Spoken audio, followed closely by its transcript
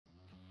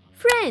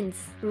Friends,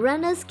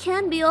 runners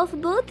can be of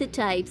both the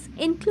types,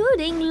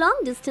 including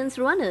long-distance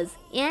runners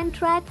and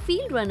track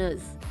field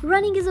runners.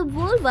 Running is a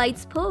worldwide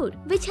sport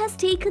which has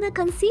taken a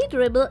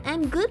considerable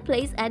and good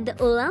place at the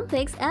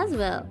Olympics as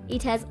well.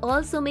 It has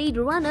also made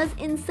runners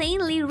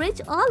insanely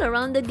rich all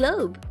around the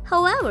globe.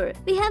 However,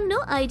 we have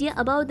no idea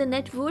about the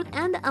net worth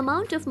and the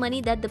amount of money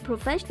that the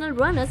professional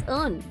runners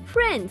earn.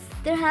 Friends,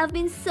 there have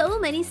been so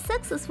many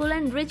successful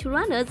and rich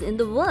runners in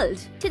the world.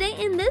 Today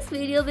in this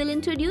video, we'll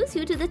introduce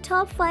you to the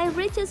top 5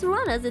 richest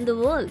runners in the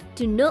world.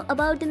 To know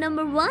about the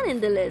number 1 in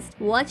the list,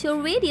 watch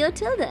your video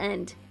till the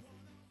end.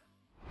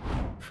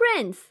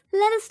 Friends,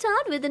 let us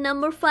start with the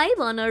number 5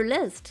 on our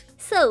list.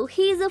 So,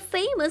 he is a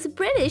famous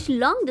British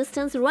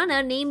long-distance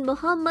runner named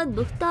Mohamed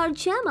Muktar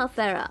Jama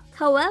Farah.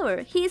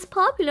 However, he is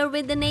popular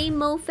with the name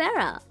Mo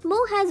Farah. Mo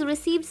has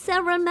received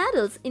several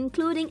medals,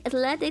 including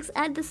athletics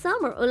at the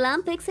Summer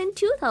Olympics in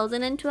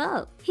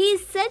 2012. He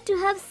is said to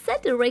have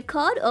set a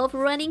record of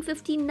running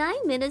 59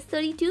 minutes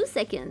 32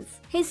 seconds.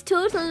 His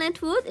total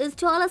net worth is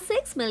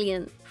 $6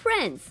 million.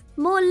 Friends,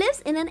 Mo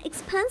lives in an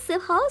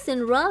expensive house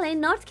in Raleigh,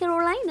 North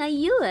Carolina,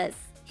 US.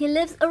 He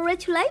lives a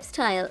rich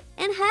lifestyle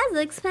and has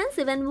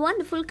expensive and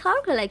wonderful car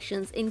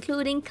collections,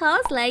 including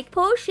cars like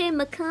Porsche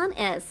Macan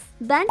S,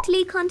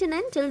 Bentley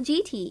Continental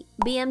GT,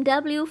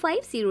 BMW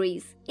 5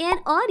 Series, and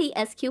Audi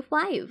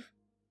SQ5.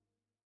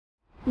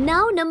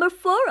 Now number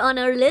 4 on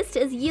our list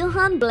is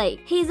Yohan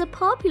Blake. He is a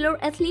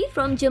popular athlete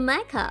from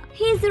Jamaica.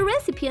 He is the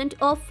recipient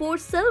of 4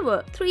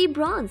 silver, 3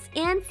 bronze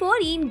and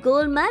 14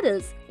 gold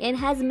medals and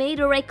has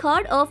made a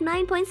record of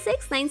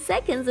 9.69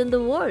 seconds in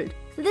the world.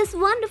 This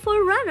wonderful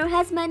runner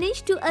has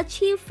managed to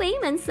achieve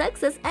fame and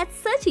success at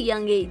such a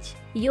young age.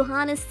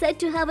 Yohan is said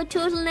to have a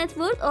total net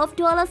worth of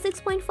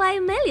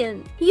 $6.5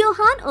 million.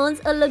 Yohan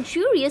owns a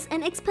luxurious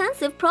and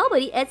expensive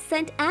property at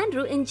St.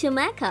 Andrew in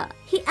Jamaica.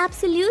 He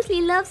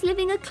absolutely loves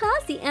living a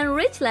classy and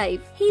rich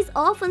life. He is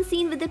often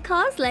seen with the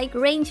cars like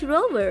Range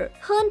Rover,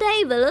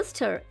 Hyundai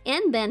Veloster,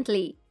 and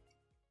Bentley.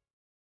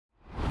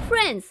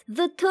 Friends,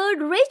 the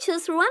third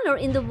richest runner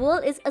in the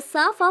world is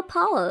Asafa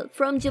Powell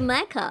from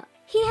Jamaica.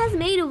 He has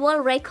made a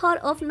world record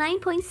of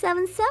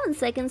 9.77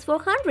 seconds for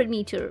 100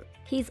 meters.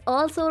 He is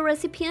also a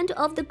recipient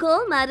of the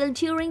gold medal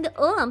during the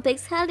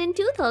Olympics held in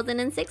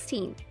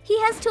 2016.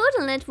 He has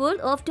total net worth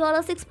of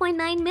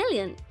 $6.9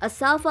 million.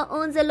 Asafa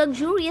owns a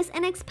luxurious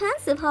and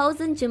expensive house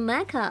in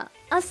Jamaica.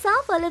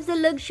 Asafa lives a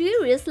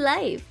luxurious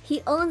life.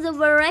 He owns a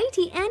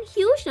variety and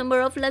huge number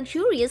of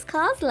luxurious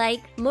cars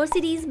like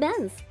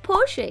Mercedes-Benz,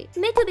 Porsche,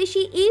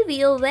 Mitsubishi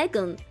Evo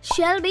Wagon,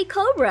 Shelby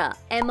Cobra,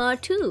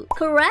 MR2,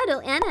 Corrado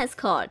and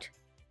Escort.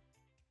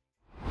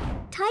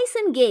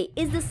 Tyson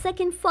is the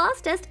second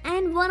fastest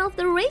and one of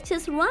the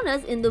richest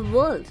runners in the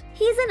world.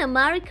 He is an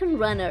American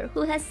runner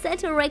who has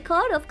set a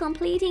record of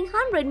completing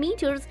 100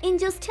 meters in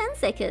just 10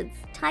 seconds.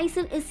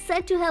 Tyson is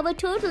said to have a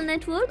total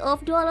net worth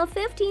of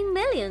 $15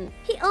 million.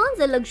 He owns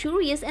a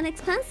luxurious and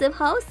expensive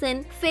house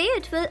in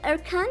Fayetteville,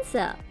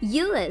 Arkansas,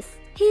 US.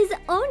 He is the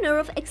owner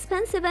of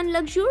expensive and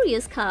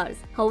luxurious cars.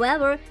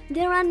 However,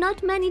 there are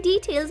not many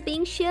details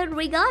being shared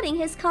regarding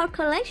his car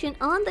collection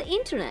on the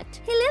internet.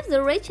 He lives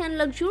a rich and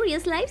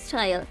luxurious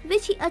lifestyle,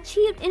 which he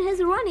achieved in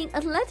his running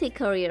athletic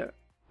career.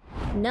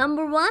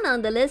 Number 1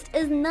 on the list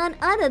is none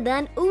other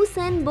than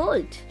Usain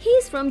Bolt. He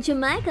is from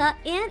Jamaica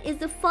and is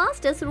the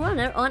fastest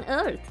runner on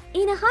earth.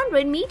 In a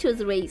 100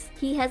 meters race,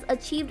 he has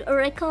achieved a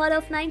record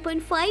of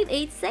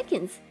 9.58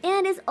 seconds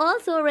and is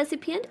also a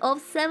recipient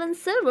of 7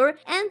 silver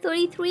and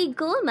 33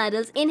 gold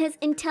medals in his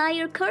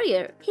entire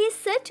career. He is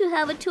said to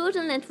have a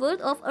total net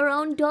worth of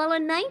around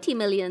 $90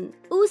 million.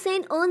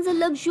 Usain owns a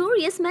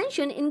luxurious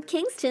mansion in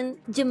Kingston,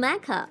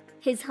 Jamaica.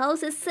 His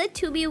house is said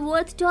to be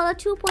worth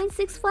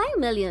 $2.65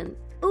 million.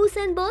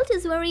 Usain Bolt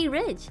is very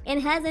rich and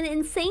has an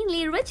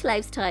insanely rich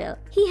lifestyle.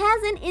 He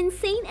has an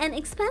insane and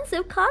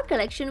expensive car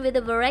collection with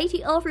a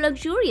variety of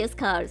luxurious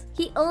cars.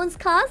 He owns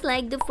cars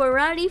like the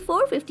Ferrari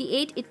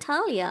 458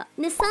 Italia,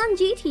 Nissan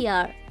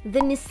GTR, the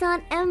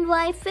Nissan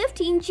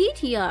MY15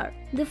 GTR,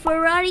 the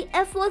Ferrari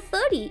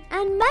F430,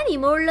 and many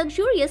more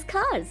luxurious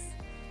cars.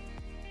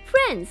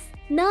 Friends,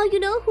 now you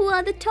know who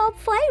are the top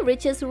 5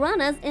 richest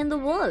runners in the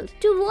world.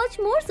 To watch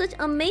more such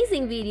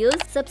amazing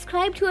videos,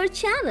 subscribe to our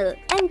channel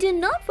and do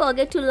not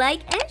forget to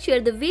like and share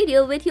the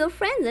video with your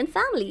friends and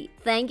family.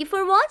 Thank you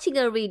for watching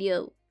our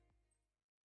video.